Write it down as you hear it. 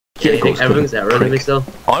Do you think everything's error to me still?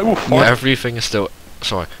 I will fight. Everything is still.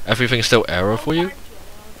 Sorry, everything is still error for you?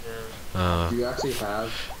 Do you actually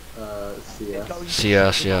have CS?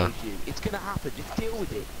 CS, yeah. It's gonna happen. Just deal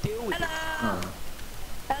with it. Deal with it.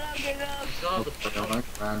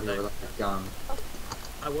 Around here with a gun.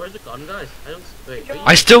 Where's the gun, guys? I don't. Wait.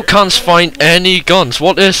 I still can't find any guns.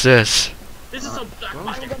 What is this? This is some black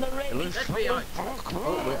magic. Let me out.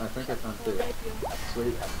 Oh wait, I think I found two.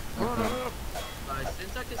 Sweet. Guys,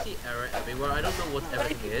 since I can see error everywhere, I don't know what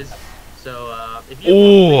everything is. So if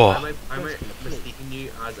you I might mistaken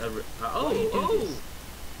you as a oh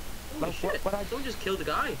shit! Someone just killed a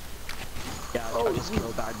guy. Yeah, I just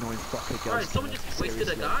killed that annoying fucker. Guys, someone just wasted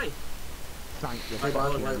a guy. Thank you. I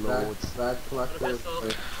got Bad collector.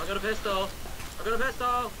 I got a pistol. I got a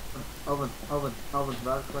pistol. Alvin,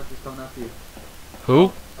 bad collector's coming after you.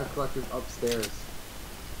 Who? Bad collector's upstairs.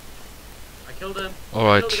 I killed him.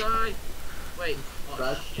 Alright. Killed the guy. Wait.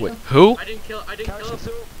 Oh, shit. Wait, who? I didn't kill him.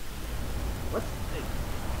 What?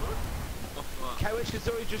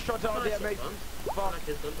 ATHSxDigitalGlow just shot out there, mate.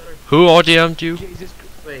 Who RDM'd you? Jesus.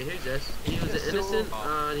 Wait, who's this? He was innocent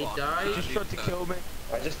and he died. He just tried to kill me.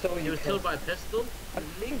 I just thought He was killed by a pistol. I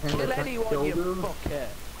didn't kill anyone, you fucker.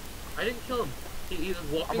 I didn't kill him. He was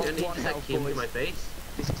walking and he just like came to my face.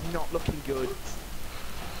 This is not looking good.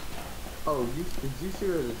 Oh, did you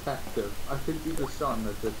shoot a detective? I think you just shot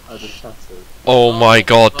a detective. Oh my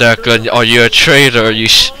god, Declan, are you a traitor? You A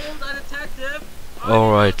detective.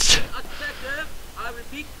 Alright. A detective. I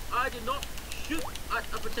repeat, I did not shoot at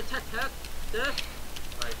a detective.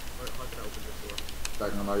 Right, how can I open this door?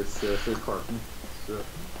 Like, no, seriously, Carton. Shit.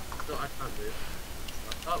 No, I can't move.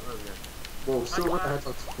 Oh, yeah. Whoa, silver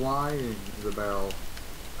hedgehog's flying the barrel.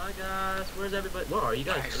 Hi guys, where's everybody? Where are you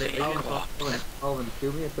guys? Alvin,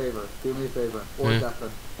 do me a favor. Or Declan,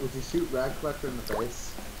 would you shoot Rag Collector in the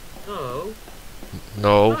face? No.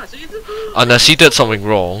 No. Ah, so you did the Unless he did something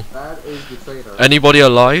wrong. That is the traitor. Anybody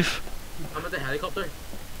alive? I'm at the helicopter.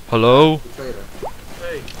 Hello? The traitor.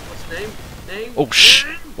 Hey, what's the name?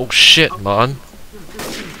 Oh shit, man.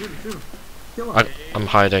 Kill him. I'm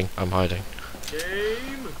hiding. Game.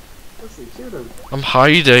 Let's see, shoot him. I'm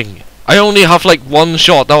hiding. I only have like one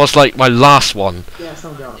shot. That was like my last one. Yeah,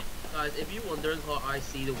 someone got him. Guys, if you're wondering how I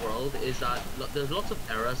see the world, is that there's lots of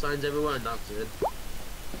error signs everywhere, and that's it.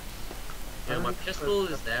 Yeah, my pistol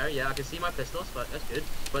is there. Yeah, I can see my pistols, but that's good.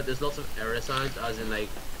 But there's lots of error signs, as in like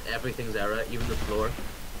everything's error, even the floor.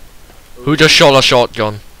 Who just shot a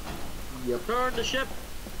shotgun? Yep. Turn the ship.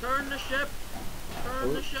 Turn the ship.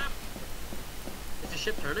 Turn the ship. Is the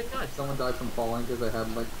ship turning, guys? Someone died from falling because they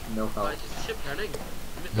had like no Guys, health. is the ship turning?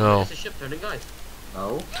 No. Is the ship turning, guys?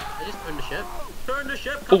 No. I just turned the ship. Turn the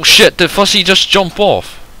ship. Oh shit, did Fussy just jump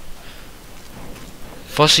off?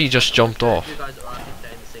 Fussy just jumped off. You guys are actually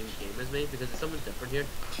playing the same game as me because there's something different here.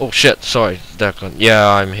 Oh shit, sorry, Declan. Yeah,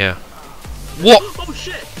 I'm here. What? Oh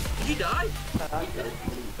shit! Did you die?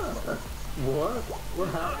 What? What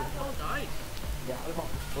happened? Someone died. Yeah,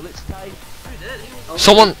 bullets tied. Who did? He was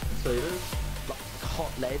Someone. Traitors? Like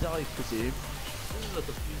hot lead, I presume. This is a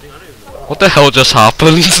little confusing. I don't even know. What the hell just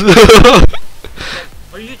happened?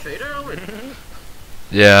 Are you a traitor, Owen?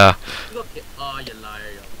 Yeah. You got oh, you liar,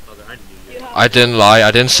 you fucker. I knew you. I didn't lie.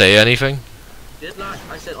 I didn't say anything. You did lie.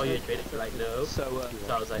 I said, are you a traitor? You're like, no. So,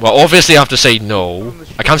 I was like, Well, obviously I have to say no.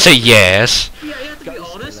 I can't say yes. yeah, you have to be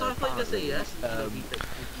honest. So I thought you could say yes. No,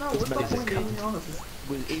 what's the point of being honest?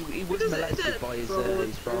 he was molested by his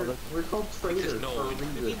father. We're called traitors for a We've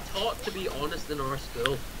reason. been taught to be honest in our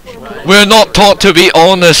school. Right? We're not taught to be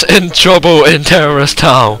honest in trouble in terrorist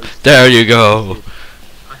town. There you go.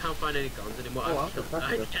 I can't find any guns anymore. I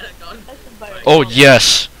get a gun. Oh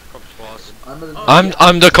yes.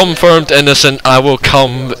 I'm the confirmed innocent. I will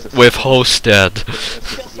come with Hosted.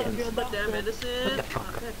 But damn innocent.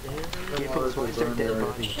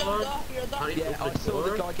 Yeah, I saw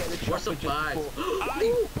the guy get the What's chopper the bag? just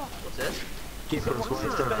before. What's this?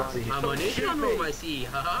 Ammunition. Ammunition, I see.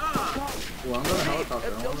 Haha. Well, I'm gonna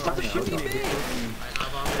helicopter. I'm Stop gonna shooting me. I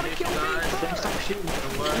have ammunition, guys. Stop shooting me.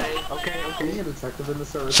 Don't worry. Being a detective in the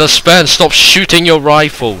service. Suspense. Stop shooting your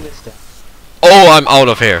rifle. Oh, I'm out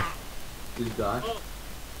of here. Did you die?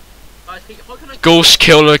 Guys, how can I Ghost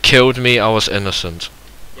killer killed me. I was innocent.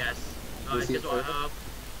 Yes. Guys, guess what I have?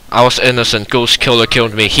 I was innocent. Ghost killer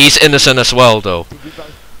killed me. He's innocent as well, though.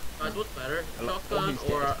 Guys, what's better? Shotgun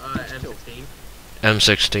or M16?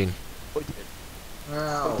 M16.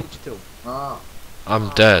 Ow. Digital. Ah. I'm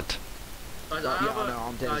dead. Guys, Yeah, I have I know,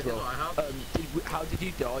 I'm dead guys, as guess well. what I have? How did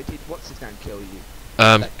you die? What's his name kill you?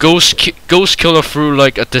 Ghost killer threw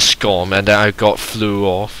like a discom, and then I got flew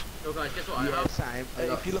off. No, guys, guess what I Yeah, have? same.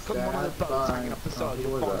 If you look at one of the boats hanging off the side,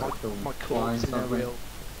 you'll find my corpse in a real.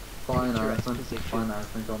 Fine, picturesque Irishman. position. Fine,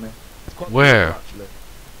 Irishman, call me. It's quite Where? beautiful, actually.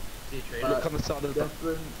 See a trailer? Look on the side of the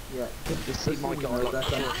Declan, yeah. just see my guy like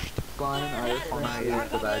Declan. crushed. Fine, Irishman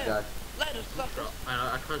is the bad guy. I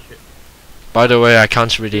can't shoot. By the way, I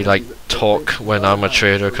can't really like talk when I'm a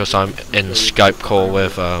trader because I'm in Skype call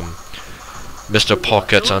with Mr.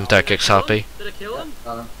 Pockets and Deckix Happy. Did I kill him?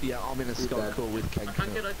 Yeah, I'm in a Skype call with Ken. I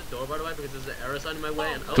can't get out the door by the way because there's an arrow sign in my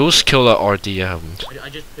way. And Those killer RDM'd. I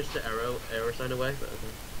just pushed the arrow sign away. But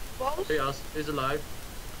okay. Who else? Who's alive?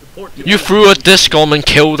 Report to You threw a discom and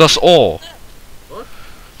killed us all. What?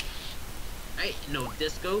 Hey, no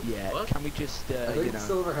disco. Yeah, What? can we just, I you think know...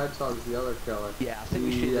 Silver Hedgehog's the other killer. Yeah, I think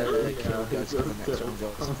we should kill the next one,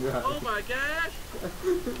 guys. Oh my gosh! I'm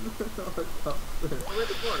with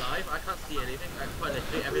the floor alive. I can't see anything. Quite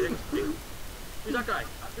literally, everything's pink. Who's that guy?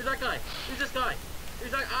 Who's that guy? Who's this guy?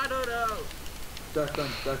 Who's that? I don't know.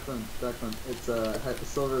 Declan. It's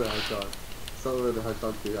Silver the Hedgehog. Silver the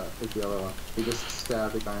Hedgehog is the other one. He just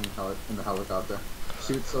stabbed the guy in the helicopter.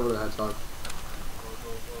 Shoot Silver the Hedgehog.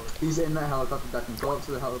 He's in that helicopter, Declan. Go up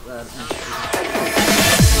to the helicopter.